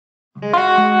All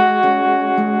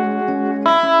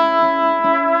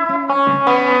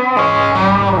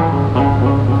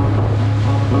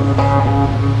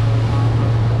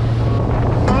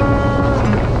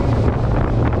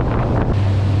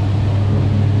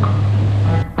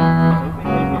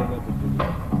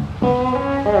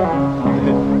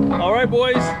right,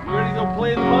 boys, you ready to go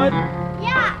play in the mud?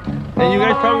 Yeah. And you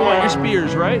guys probably want your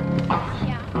spears, right?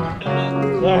 Yeah.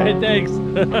 All right, thanks.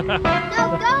 No,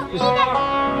 don't eat it.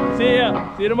 See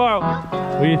ya. See you tomorrow.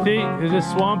 What do you think? Is this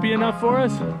swampy enough for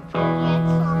us?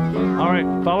 Yeah, All right,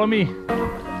 follow me.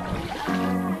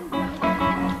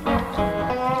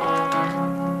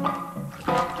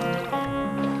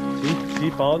 See,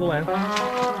 follow the land.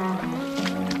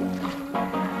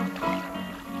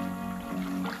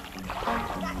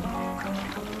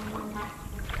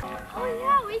 oh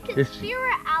yeah, we can spear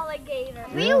an alligator.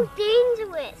 Real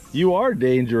dangerous. You are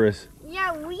dangerous.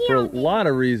 Yeah, we For are. a lot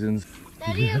of reasons.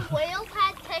 Daddy, if whales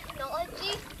had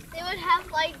technology, they would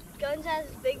have like guns as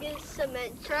big as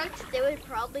cement trucks. They would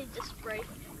probably just spray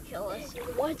kill us in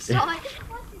one side.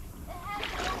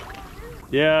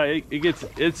 Yeah, it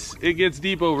gets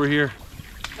deep over here.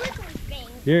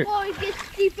 Here. Oh, it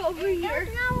gets deep over here.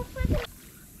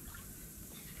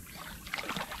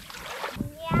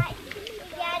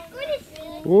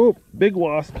 Whoop, big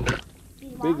wasp.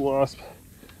 Big wasp.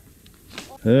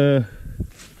 No.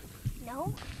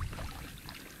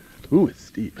 Ooh, it's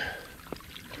steep.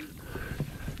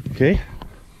 Okay.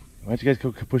 Why don't you guys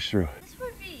go push through? This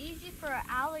would be easy for an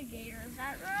alligator, is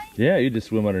that right? Yeah, you just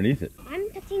swim underneath it. I'm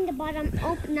touching the bottom.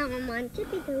 Oh, no, I'm on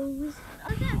tippy toes.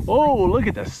 Oh, look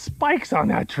at the spikes on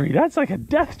that tree. That's like a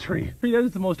death tree. That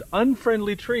is the most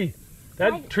unfriendly tree.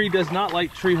 That tree does not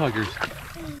like tree huggers.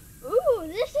 Ooh,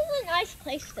 this is a nice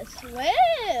place to swim.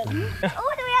 Oh, do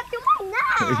we have to move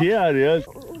now? Yeah, it is.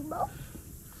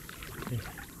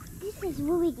 This is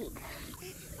really deep.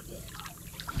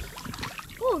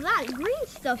 Oh, that green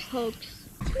stuff pokes.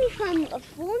 We from a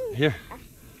phone. Here.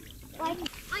 Like,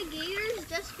 my gator's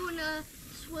just gonna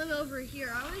swim over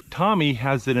here. Tommy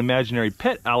has an imaginary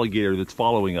pet alligator that's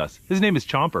following us. His name is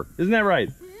Chomper. Isn't that right?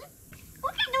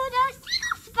 Look at all those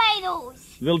tickle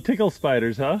spiders. Little tickle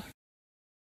spiders, huh?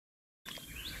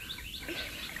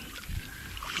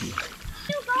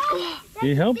 Can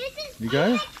you help? You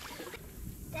got it?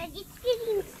 It's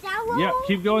getting sour. Yeah,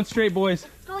 keep going straight, boys.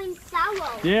 It's going sour.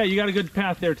 Yeah, you got a good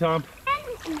path there, Tom. And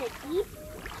in the deep.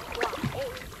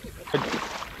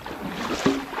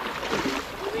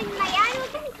 Even my eye was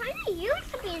kind of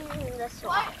used to being in the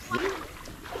swamps.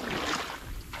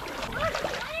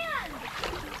 Land.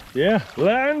 Yeah,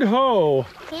 land ho.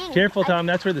 King. Careful, Tom.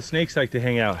 That's where the snakes like to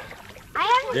hang out.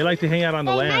 They like to hang out on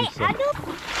the land. So.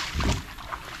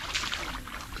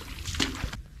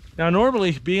 Now,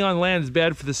 normally, being on land is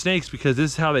bad for the snakes because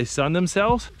this is how they sun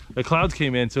themselves. The clouds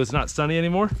came in, so it's not sunny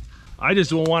anymore. I just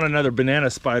don't want another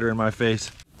banana spider in my face.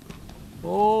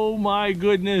 Oh my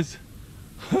goodness.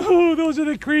 Oh, those are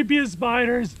the creepiest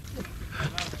spiders.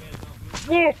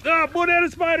 Whoa, ah, banana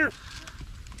spider.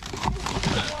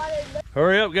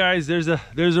 Hurry up, guys. There's a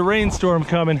rainstorm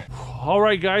coming. All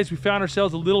right, guys, we found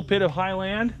ourselves a little bit of high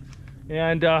land,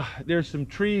 and there's some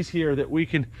trees here that we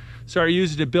can start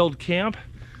using to build camp.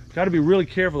 Got to be really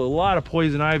careful. A lot of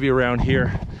poison ivy around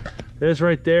here. There's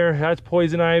right there. That's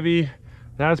poison ivy.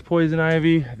 That's poison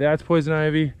ivy. That's poison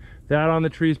ivy. That on the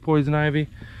tree is poison ivy.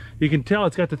 You can tell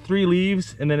it's got the 3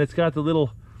 leaves, and then it's got the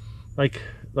little, like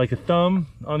a thumb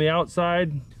on the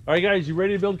outside. All right, guys, you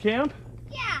ready to build camp?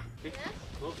 Yeah.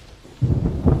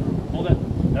 Hold that.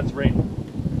 That's rain.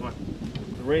 Come on.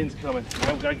 The rain's coming.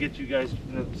 I've got to get you guys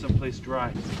someplace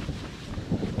dry.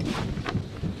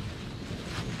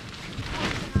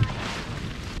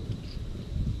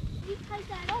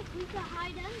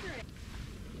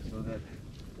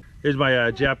 Here's my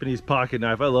Japanese pocket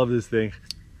knife. I love this thing.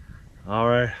 All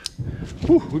right.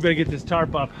 Whew, we better get this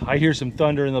tarp up. I hear some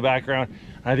thunder in the background.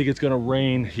 I think it's gonna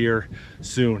rain here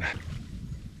soon.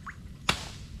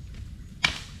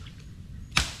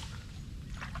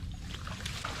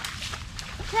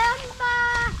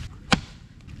 Timber!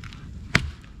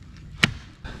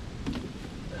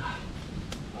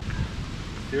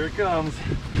 Here it comes.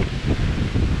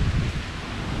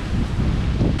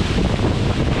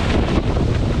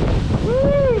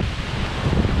 Woo!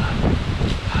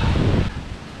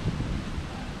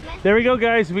 There we go,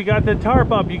 guys. We got the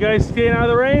tarp up. You guys staying out of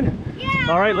the rain?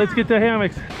 Yeah! All right, let's get the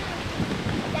hammocks.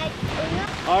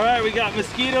 All right, we got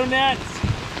mosquito nets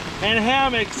and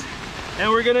hammocks, and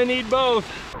we're gonna need both.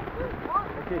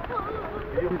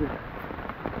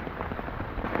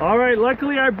 All right,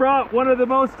 luckily I brought one of the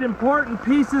most important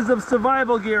pieces of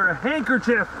survival gear, a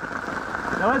handkerchief.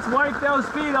 Now let's wipe those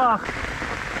feet off.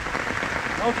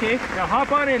 Okay, now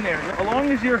hop on in there. As long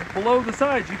as you're below the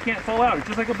sides, you can't fall out. It's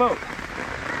just like a boat.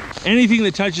 Anything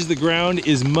that touches the ground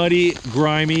is muddy,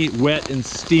 grimy, wet, and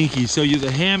stinky. So the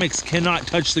hammocks cannot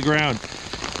touch the ground.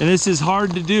 And this is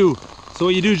hard to do. So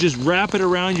what you do is just wrap it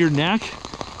around your neck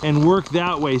and work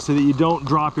that way so that you don't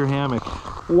drop your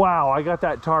hammock. Wow, I got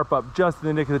that tarp up just in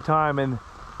the nick of the time and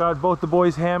got both the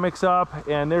boys' hammocks up,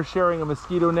 and they're sharing a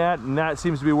mosquito net, and that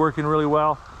seems to be working really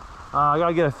well. I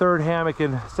gotta get a third hammock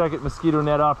and second mosquito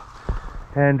net up,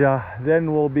 and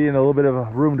then we'll be in a little bit of a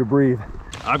room to breathe.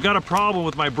 I've got a problem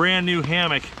with my brand new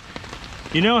hammock.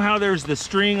 You know how there's the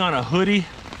string on a hoodie,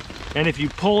 and if you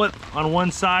pull it on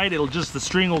one side, the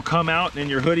string will come out and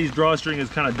your hoodie's drawstring is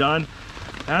kind of done?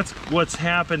 That's what's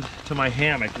happened to my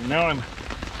hammock, and now I'm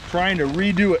trying to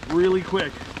redo it really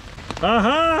quick.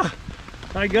 Aha!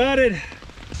 I got it.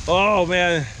 Oh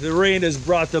man, the rain has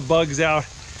brought the bugs out.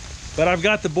 But I've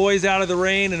got the boys out of the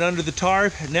rain and under the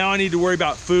tarp. Now I need to worry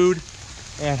about food.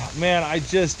 And man,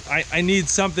 I need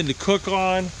something to cook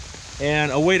on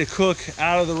and a way to cook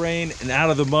out of the rain and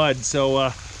out of the mud. So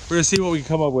we're gonna see what we can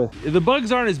come up with. The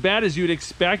bugs aren't as bad as you'd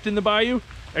expect in the bayou,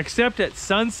 except at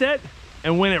sunset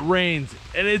and when it rains.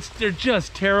 And they're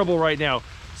just terrible right now.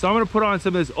 So I'm gonna put on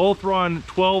some of this Ultron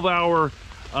 12-hour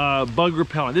bug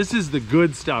repellent. This is the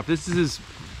good stuff. This is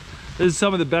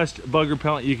some of the best bug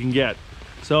repellent you can get.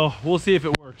 So we'll see if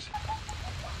it works.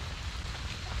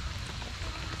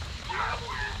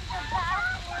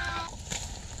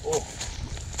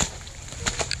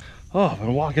 Oh, I've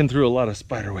been walking through a lot of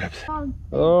spider webs.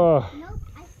 Oh.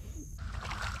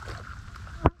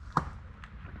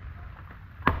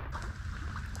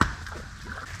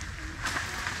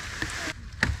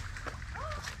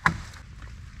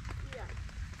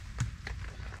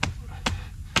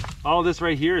 All this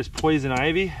right here is poison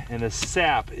ivy, and the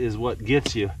sap is what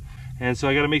gets you. And so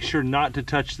I got to make sure not to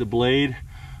touch the blade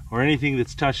or anything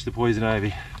that's touched the poison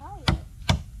ivy.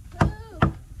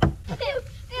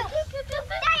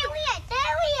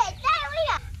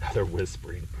 They're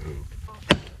whispering.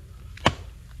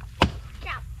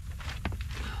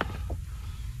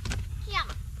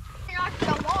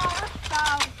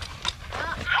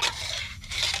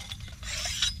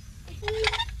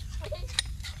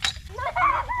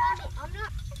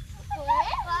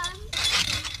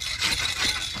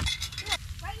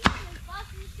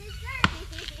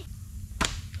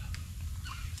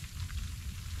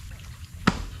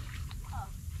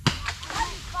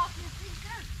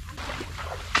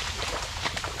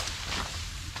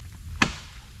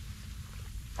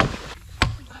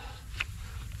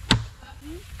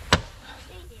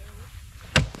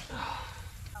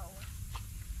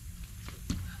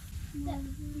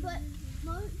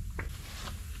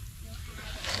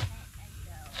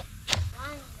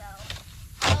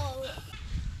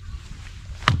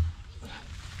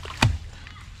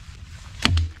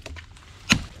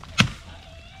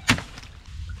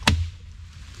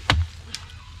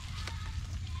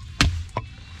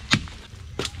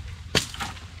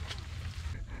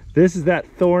 This is that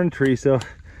thorn tree, so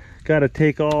got to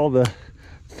take all the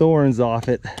thorns off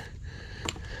it.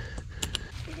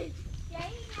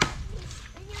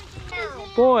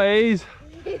 Boys,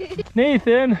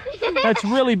 Nathan, that's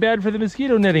really bad for the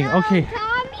mosquito netting. No, okay.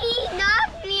 Tommy,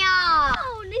 knock me out.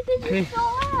 Oh, Nathan Okay. just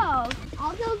fell out.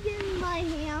 I'll go get my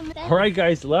ham. All right,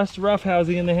 guys, less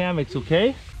roughhousing in the hammocks,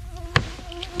 okay?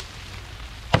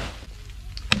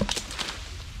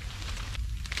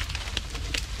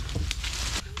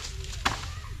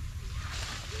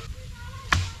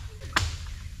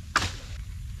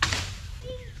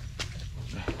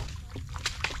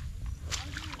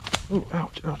 Oh,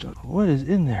 ouch, ouch, ouch. What is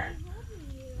in there?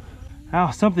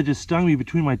 Ow, something just stung me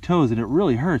between my toes and it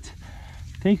really hurts.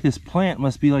 I think this plant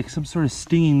must be like some sort of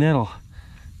stinging nettle.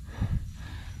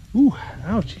 Ooh,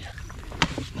 ouch.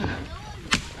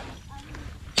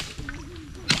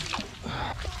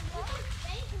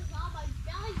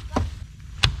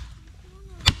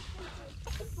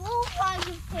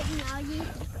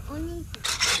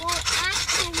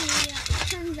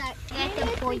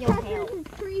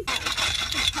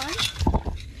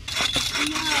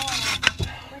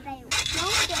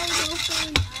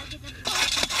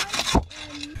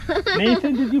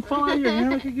 Nathan, did you fall out of your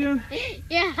hammock again?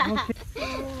 Yeah. Okay.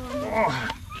 Oh,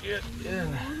 get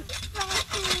in.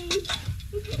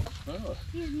 Oh.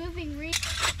 He's moving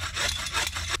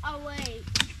away.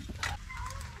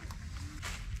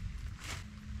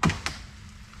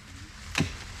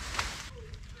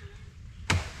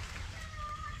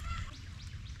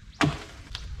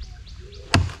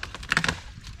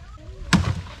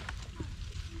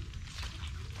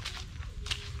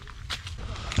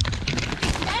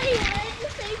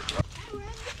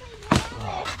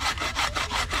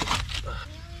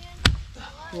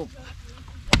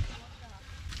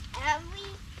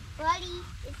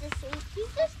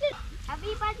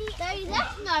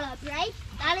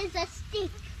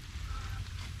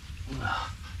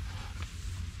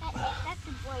 That's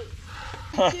a boy.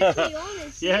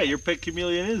 Yeah, your pet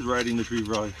chameleon is riding the tree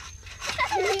frog.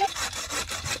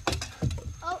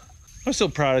 I'm so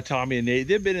proud of Tommy and Nate.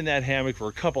 They've been in that hammock for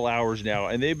a couple hours now,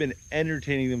 and they've been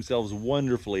entertaining themselves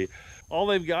wonderfully. All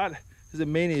they've got is a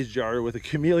mayonnaise jar with a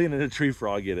chameleon and a tree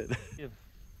frog in it.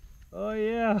 Oh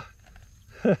yeah.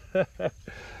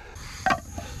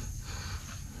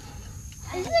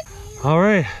 All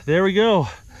right, there we go.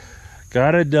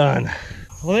 Got it done.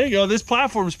 Well, there you go. This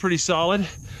platform is pretty solid.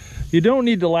 You don't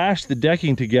need to lash the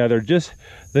decking together. Just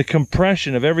the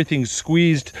compression of everything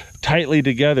squeezed tightly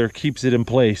together keeps it in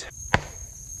place.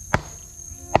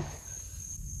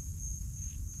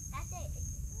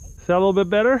 Is that a little bit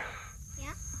better?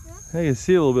 Yeah. I can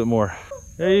see a little bit more.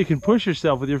 Yeah, you can push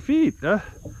yourself with your feet. Huh?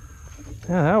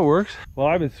 Yeah, that works. Well,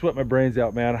 I've been sweating my brains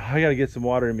out, man. I gotta get some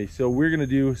water in me. So we're gonna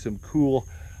do some cool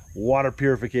water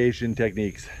purification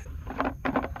techniques.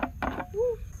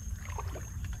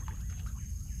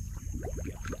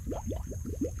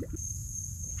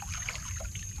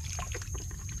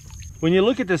 When you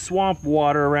look at the swamp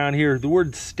water around here, the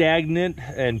word stagnant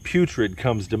and putrid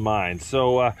comes to mind.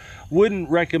 So wouldn't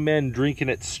recommend drinking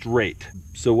it straight.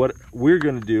 So what we're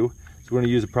gonna do is we're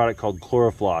gonna use a product called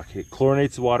Chloroflock. It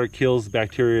chlorinates the water, kills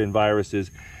bacteria and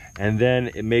viruses, and then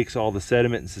it makes all the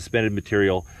sediment and suspended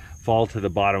material fall to the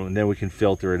bottom, and then we can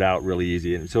filter it out really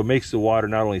easy. And so it makes the water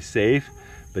not only safe,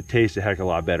 but tastes a heck of a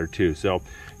lot better too. So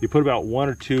you put about 1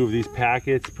 or 2 of these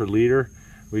packets per liter.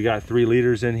 We got 3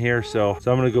 liters in here, so I'm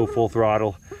gonna go full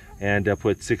throttle and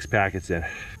put 6 packets in.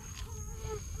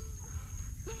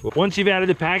 Once you've added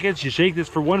the packets, you shake this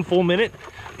for 1 full minute,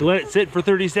 you let it sit for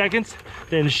 30 seconds,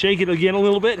 then shake it again a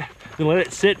little bit, then let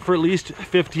it sit for at least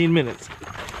 15 minutes.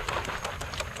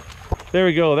 There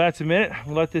we go, that's a minute.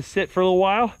 We'll let this sit for a little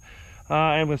while.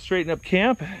 I'm gonna straighten up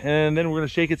camp, and then we're gonna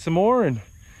shake it some more, and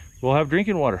we'll have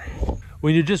drinking water.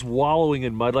 When you're just wallowing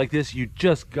in mud like this, you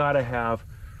just gotta have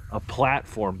a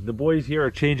platform. The boys here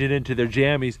are changing into their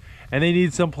jammies, and they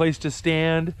need some place to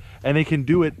stand, and they can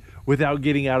do it without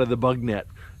getting out of the bug net.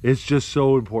 It's just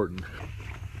so important.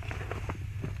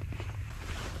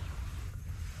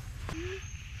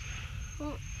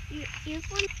 Well, you're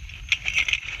going.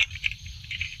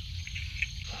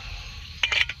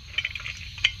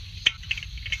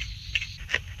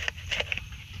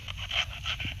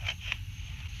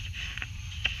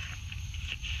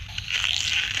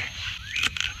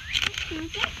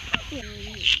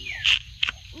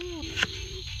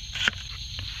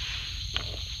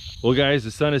 Well guys,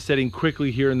 the sun is setting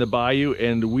quickly here in the bayou,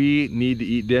 and we need to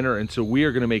eat dinner, and so we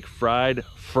are gonna make fried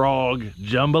frog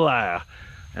jambalaya.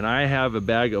 And I have a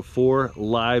bag of 4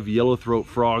 live yellowthroat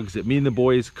frogs that me and the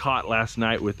boys caught last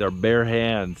night with our bare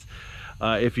hands.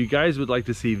 If you guys would like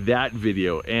to see that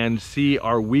video and see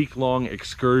our week-long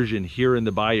excursion here in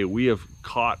the bayou, we have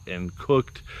caught and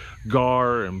cooked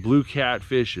gar and blue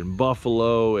catfish and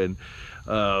buffalo and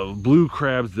blue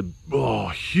crabs,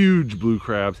 huge blue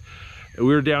crabs.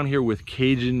 We're down here with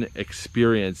Cajun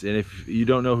Experience, and if you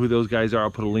don't know who those guys are, I'll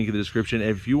put a link in the description. And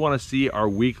if you want to see our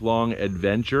week-long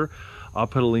adventure, I'll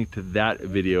put a link to that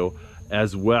video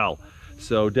as well.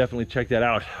 So definitely check that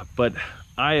out. But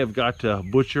I have got to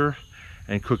butcher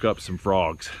and cook up some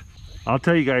frogs. I'll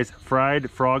tell you guys, fried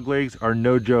frog legs are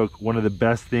no joke, one of the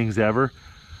best things ever.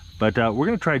 But we're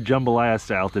gonna try jambalaya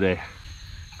style today.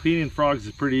 Cleaning frogs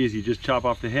is pretty easy. Just chop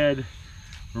off the head,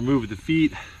 remove the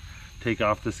feet, take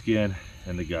off the skin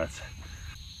and the guts.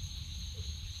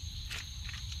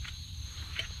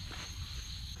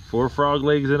 4 frog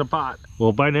legs in a pot.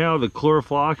 Well, by now the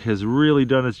Chloroflock has really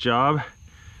done its job.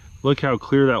 Look how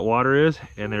clear that water is,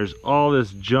 and there's all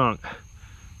this junk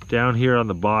down here on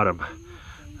the bottom.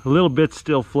 A little bit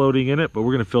still floating in it, but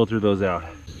we're gonna filter those out.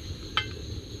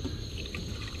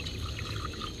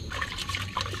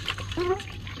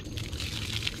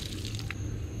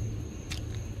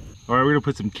 All right, we're gonna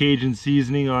put some Cajun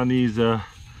seasoning on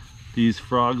these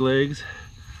frog legs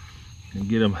and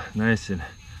get them nice and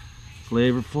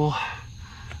flavorful.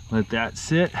 Let that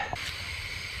sit.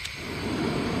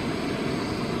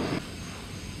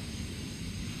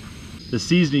 The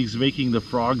seasoning's making the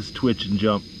frogs twitch and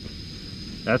jump.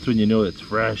 That's when you know it's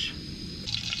fresh.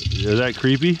 Is that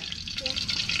creepy? Yeah.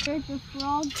 There's a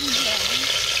frog again.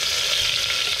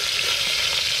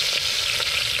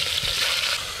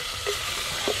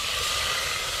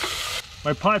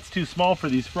 My pot's too small for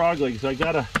these frog legs, so I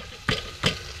gotta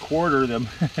quarter them.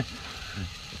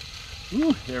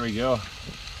 Ooh, there we go.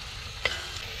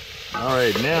 All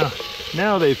right,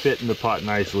 now they fit in the pot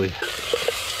nicely.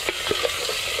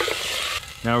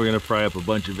 Now we're gonna fry up a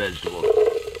bunch of vegetables.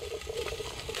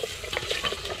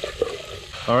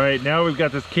 All right, now we've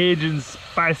got this Cajun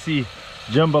spicy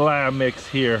jambalaya mix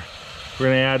here. We're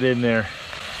gonna add in there.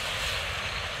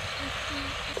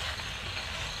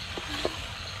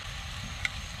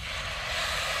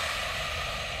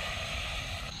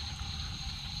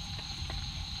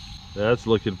 That's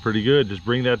looking pretty good. Just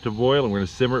bring that to boil and we're gonna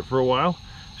simmer it for a while.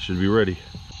 Should be ready.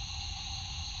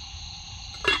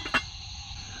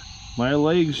 My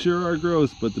legs sure are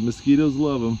gross, but the mosquitoes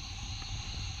love them.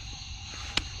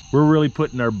 We're really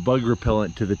putting our bug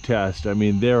repellent to the test. I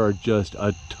mean, there are just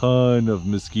a ton of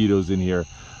mosquitoes in here.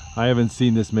 I haven't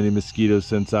seen this many mosquitoes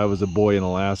since I was a boy in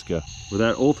Alaska. Well,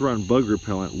 that Ultron bug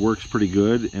repellent works pretty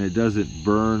good, and it doesn't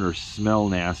burn or smell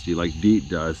nasty like DEET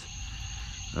does.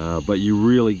 But you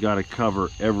really got to cover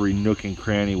every nook and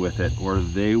cranny with it, or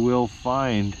they will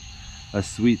find a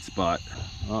sweet spot.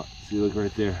 Oh, see, look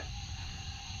right there.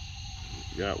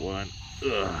 Got one.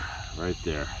 Ugh, right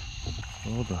there.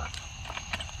 Hold on.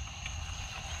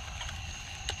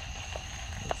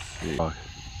 Let's see.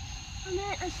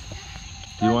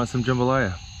 Do you want some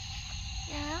jambalaya?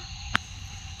 Yeah.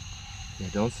 Yeah,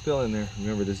 don't spill in there.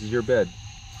 Remember, this is your bed.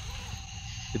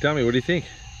 Hey, Tommy, what do you think?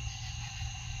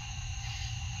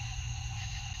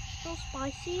 A little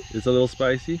spicy. It's a little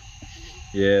spicy?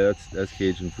 Yeah, that's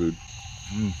Cajun food.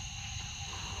 Mm.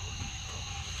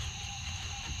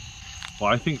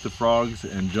 Well, I think the frogs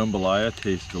and jambalaya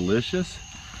taste delicious,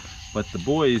 but the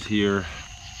boys here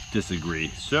disagree.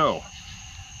 So,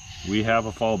 we have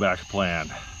a fallback plan.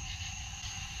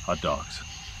 Hot dogs.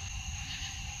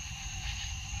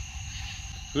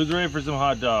 Who's ready for some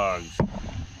hot dogs?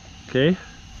 Okay,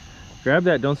 grab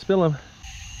that, don't spill them.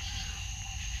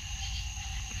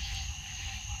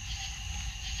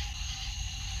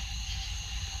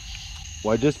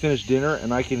 Well, I just finished dinner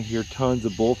and I can hear tons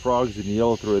of bullfrogs and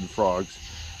yellow-throated frogs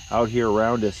out here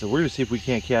around us, so we're gonna see if we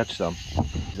can't catch some.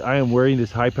 I am wearing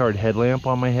this high-powered headlamp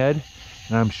on my head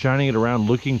and I'm shining it around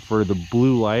looking for the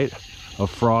blue light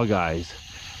of frog eyes.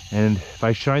 And if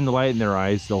I shine the light in their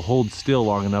eyes, they'll hold still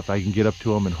long enough I can get up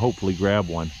to them and hopefully grab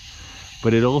one.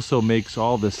 But it also makes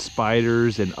all the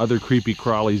spiders and other creepy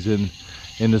crawlies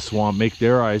in the swamp make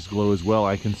their eyes glow as well.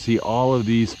 I can see all of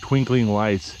these twinkling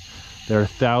lights. There are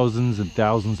thousands and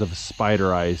thousands of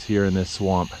spider eyes here in this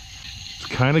swamp. It's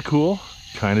kind of cool,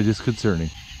 kind of disconcerting.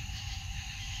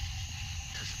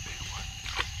 There's a big one.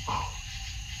 Oh,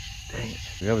 dang it.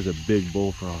 That was a big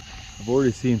bullfrog. I've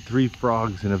already seen 3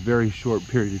 frogs in a very short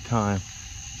period of time.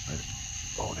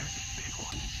 Oh, there's a big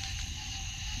one.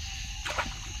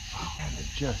 Oh, and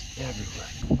they're just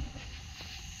everywhere.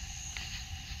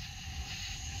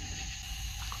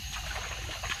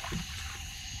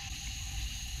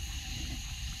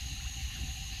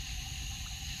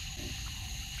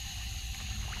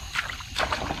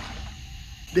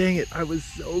 Dang it, I was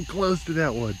so close to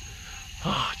that one.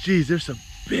 Oh, geez, there's some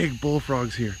big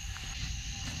bullfrogs here.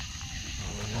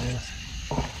 Oh, yes.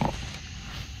 Oh.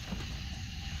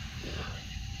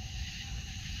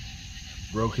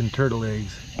 Broken turtle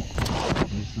eggs.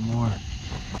 Need some more.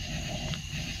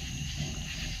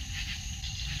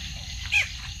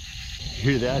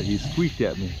 Hear that? He squeaked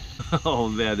at me. Oh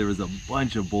man, there was a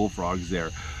bunch of bullfrogs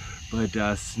there.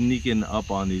 But sneaking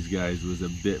up on these guys was a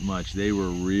bit much. They were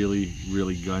really,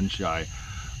 really gun shy.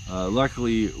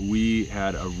 Luckily, we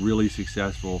had a really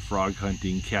successful frog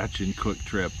hunting catch and cook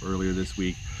trip earlier this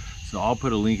week. So I'll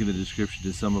put a link in the description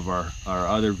to some of our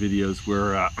other videos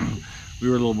where we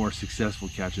were a little more successful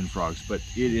catching frogs. But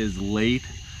it is late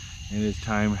and it's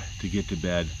time to get to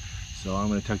bed. So I'm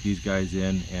gonna tuck these guys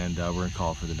in and we're gonna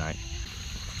call it for the night.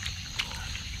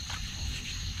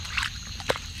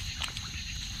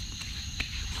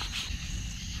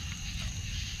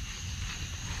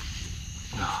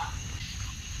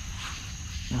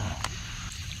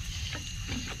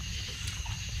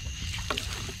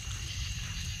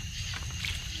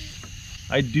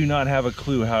 I do not have a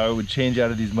clue how I would change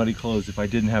out of these muddy clothes if I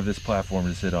didn't have this platform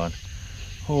to sit on.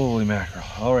 Holy mackerel.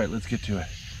 All right, let's get to it.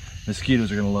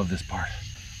 Mosquitoes are gonna love this part.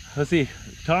 Let's see,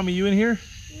 Tommy, you in here?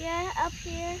 Yeah, up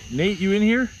here. Nate, you in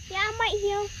here? Yeah, I'm right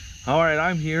here. All right,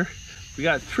 I'm here. We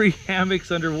got 3 hammocks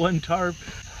under 1 tarp.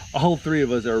 All 3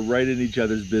 of us are right in each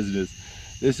other's business.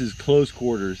 This is close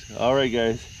quarters. All right,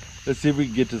 guys, let's see if we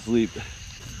can get to sleep.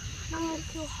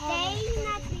 Too hot.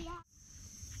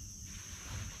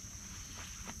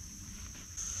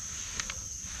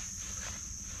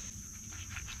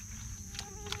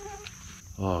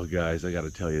 Oh guys, I gotta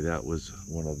tell you, that was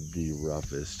one of the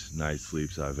roughest night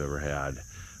sleeps I've ever had.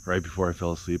 Right before I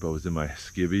fell asleep, I was in my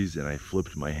skivvies and I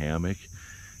flipped my hammock,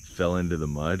 fell into the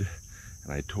mud,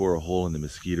 and I tore a hole in the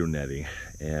mosquito netting,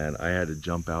 and I had to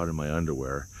jump out in my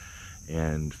underwear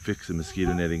and fix the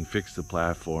mosquito netting, fix the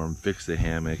platform, fix the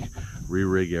hammock,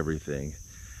 re-rig everything.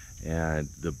 And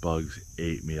the bugs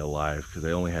ate me alive because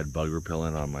I only had bug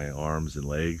repellent on my arms and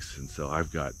legs, and so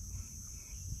I've got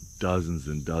dozens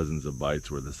and dozens of bites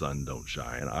where the sun don't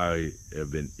shine. I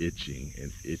have been itching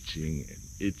and itching and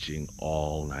itching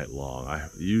all night long.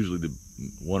 Usually the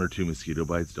 1 or 2 mosquito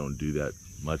bites don't do that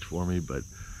much for me, but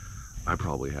I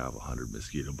probably have 100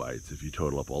 mosquito bites if you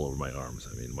total up all over my arms.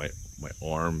 I mean, my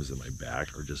arms and my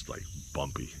back are just like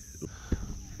bumpy.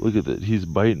 Look at that, he's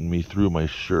biting me through my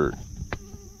shirt.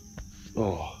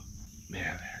 Oh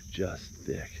man, they're just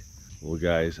thick. Well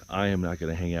guys, I am not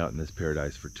going to hang out in this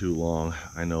paradise for too long.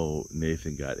 I know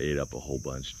Nathan got ate up a whole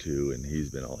bunch too, and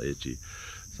he's been all itchy.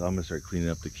 So I'm going to start cleaning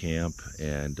up the camp,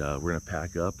 and we're going to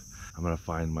pack up. I'm going to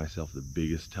find myself the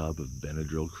biggest tub of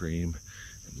Benadryl cream,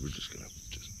 and we're just going to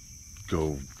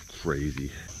go crazy.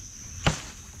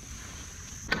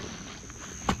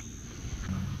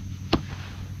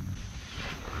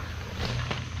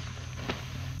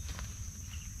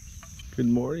 Good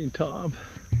morning, Tom.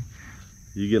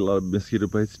 You get a lot of mosquito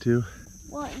bites too?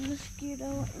 One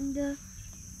mosquito in the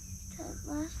tent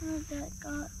last night that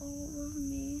got all over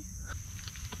me.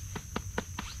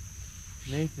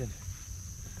 Nathan,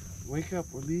 wake up,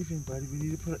 we're leaving, buddy.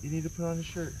 You need to put on a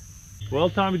shirt. Well,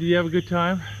 Tommy, did you have a good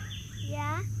time?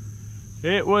 Yeah.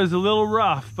 It was a little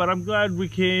rough, but I'm glad we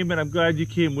came, and I'm glad you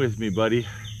came with me, buddy.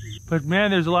 But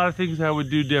man, there's a lot of things I would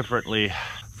do differently.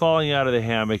 Falling out of the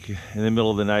hammock in the middle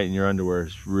of the night in your underwear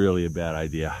is really a bad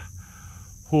idea.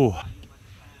 Whew.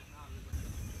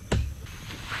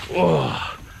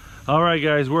 Oh. All right,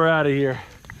 guys, we're out of here.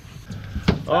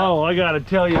 Oh, I gotta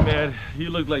tell you, man, you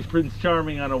look like Prince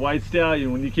Charming on a white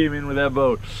stallion when you came in with that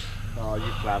boat. Oh,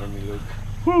 you flatter me, Luke.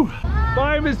 Whew.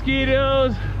 Bye,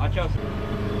 mosquitoes. Watch out.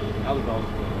 That was all.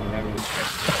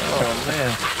 Oh,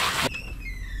 man.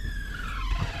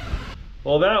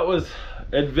 Well, that was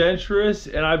adventurous,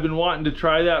 and I've been wanting to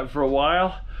try that for a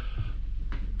while,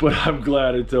 but I'm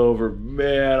glad it's over.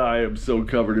 Man, I am so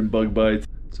covered in bug bites.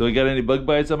 So you got any bug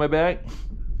bites on my back?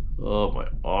 Oh, my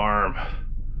arm.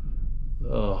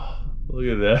 Oh, look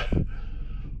at that.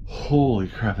 Holy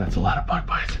crap, that's a lot of bug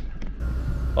bites.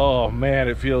 Oh man,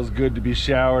 it feels good to be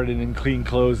showered and in clean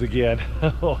clothes again.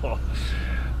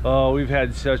 Oh, we've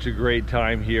had such a great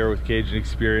time here with Cajun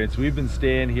Experience. We've been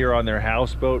staying here on their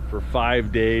houseboat for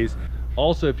 5 days.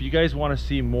 Also, if you guys want to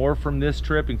see more from this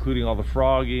trip, including all the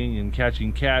frogging and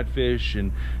catching catfish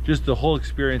and just the whole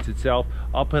experience itself,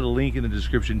 I'll put a link in the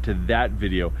description to that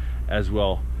video as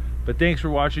well. But thanks for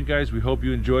watching, guys. We hope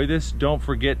you enjoy this. Don't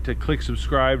forget to click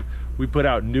subscribe. We put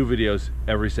out new videos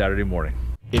every Saturday morning.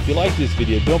 If you like this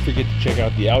video, don't forget to check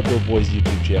out the Outdoor Boys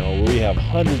YouTube channel, where we have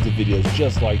hundreds of videos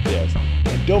just like this.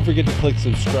 And don't forget to click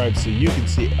subscribe so you can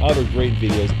see other great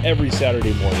videos every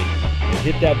Saturday morning. And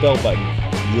hit that bell button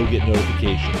so you'll get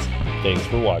notifications. Thanks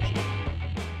for watching.